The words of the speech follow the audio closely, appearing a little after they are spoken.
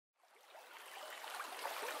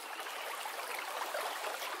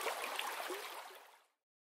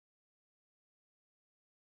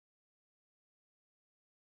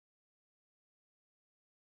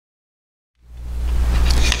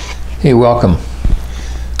Hey, welcome.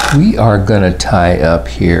 We are going to tie up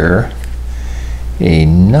here a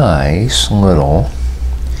nice little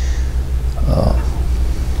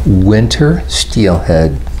winter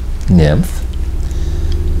steelhead nymph.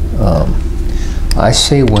 I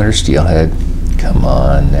say winter steelhead, come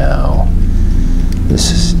on now. This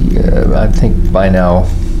is, I think by now,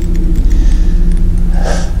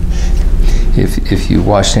 if you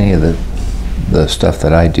watched any of the stuff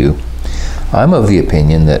that I do, I'm of the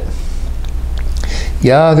opinion that,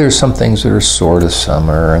 yeah, there's some things that are sort of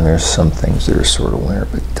summer and there's some things that are sort of winter,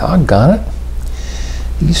 but doggone it,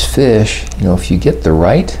 these fish, you know, if you get the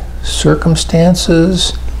right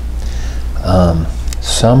circumstances,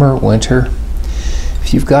 summer, winter,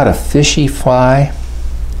 if you've got a fishy fly,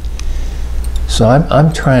 so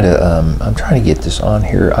I'm trying to get this on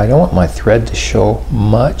here. I don't want my thread to show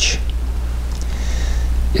much.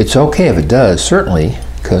 It's okay if it does, certainly,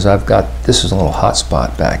 because I've got, this is a little hot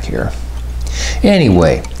spot back here.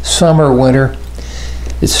 Anyway, summer, winter,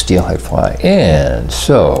 it's steelhead fly. And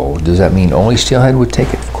so, does that mean only steelhead would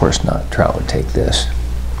take it? Of course not. Trout would take this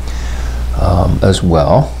as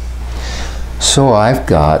well. So I've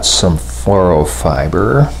got some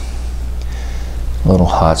fluorofiber, a little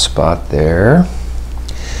hot spot there.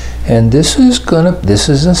 And this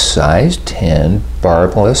is a size 10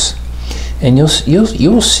 barbless. And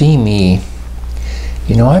you'll see me,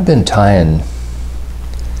 you know, I've been tying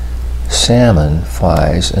salmon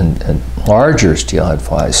flies and larger steelhead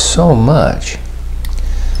flies so much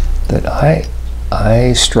that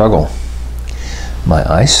I struggle. My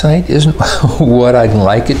eyesight isn't what I'd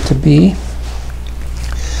like it to be.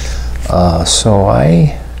 So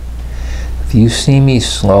if you see me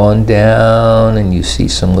slowing down and you see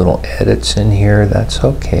some little edits in here, that's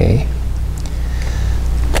okay.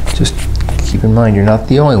 Just keep in mind, you're not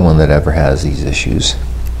the only one that ever has these issues.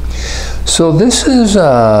 So this is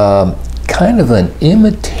kind of an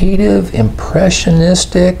imitative,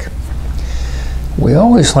 impressionistic. We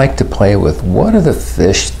always like to play with what are the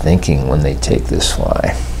fish thinking when they take this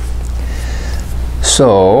fly.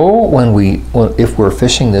 So if we're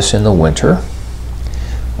fishing this in the winter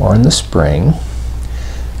or in the spring,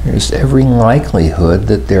 there's every likelihood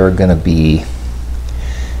that there are going to be,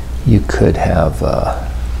 you could have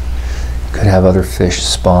other fish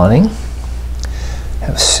spawning,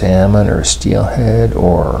 have salmon or steelhead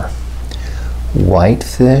or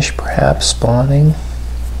whitefish perhaps spawning,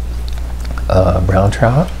 brown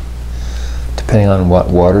trout, depending on what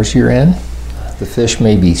waters you're in. The fish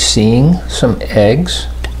may be seeing some eggs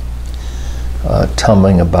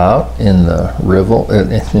tumbling about in the riffles,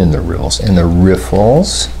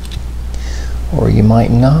 or you might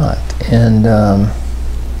not, and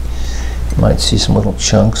you might see some little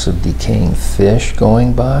chunks of decaying fish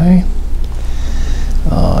going by.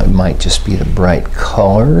 It might just be the bright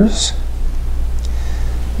colors.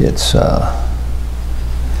 It's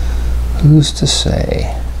who's to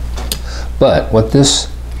say? But what this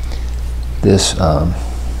of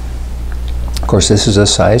course, this is a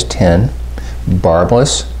size 10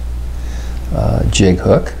 barbless jig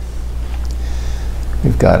hook.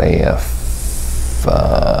 We've got a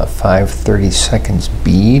 5/32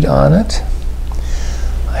 bead on it.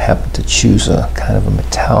 I happen to choose a kind of a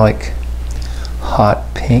metallic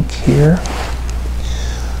hot pink here.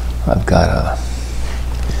 I've got a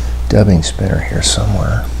dubbing spinner here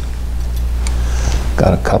somewhere.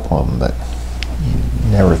 Got a couple of them, but you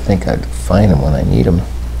never think I'd find them when I need them.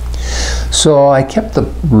 So I kept the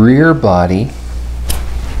rear body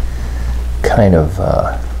kind of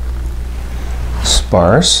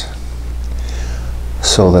sparse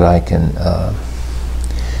so that I can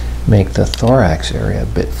make the thorax area a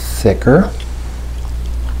bit thicker.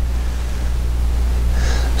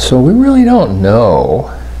 So we really don't know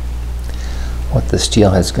what the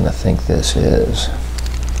steelhead's going to think this is.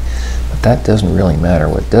 But that doesn't really matter.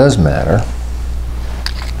 What does matter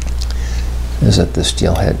is that the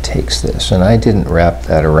steelhead takes this. And I didn't wrap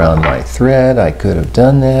that around my thread. I could have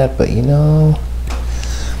done that, but you know,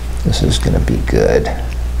 this is going to be good.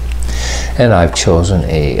 And I've chosen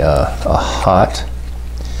a hot,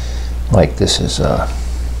 like this is a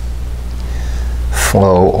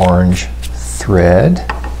flow orange thread.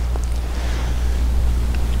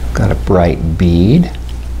 Got a bright bead.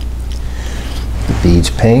 The bead's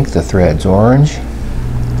pink, the thread's orange.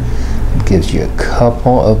 It gives you a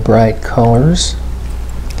couple of bright colors.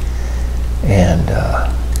 And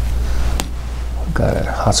I've got a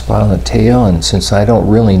hot spot on the tail, and since I don't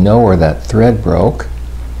really know where that thread broke,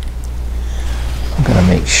 I'm going to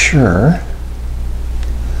make sure.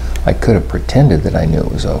 I could have pretended that I knew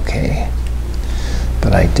it was okay,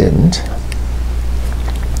 but I didn't.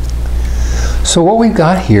 So what we've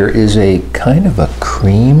got here is a kind of a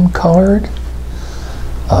cream colored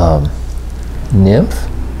nymph,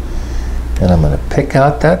 and I'm going to pick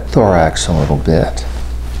out that thorax a little bit.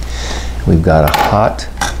 We've got a hot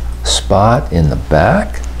spot in the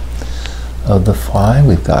back of the fly.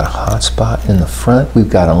 We've got a hot spot in the front. We've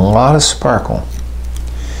got a lot of sparkle.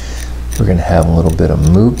 We're going to have a little bit of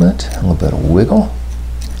movement, a little bit of wiggle.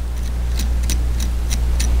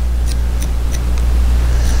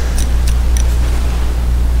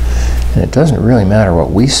 And it doesn't really matter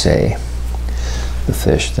what we say the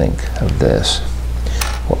fish think of this.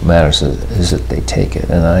 What matters is that they take it.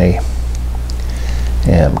 And I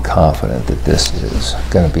am confident that this is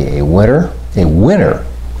going to be a winner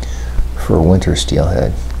for winter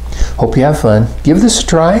steelhead. Hope you have fun. Give this a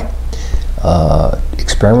try.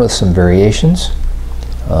 Experiment with some variations.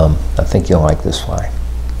 I think you'll like this fly.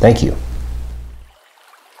 Thank you.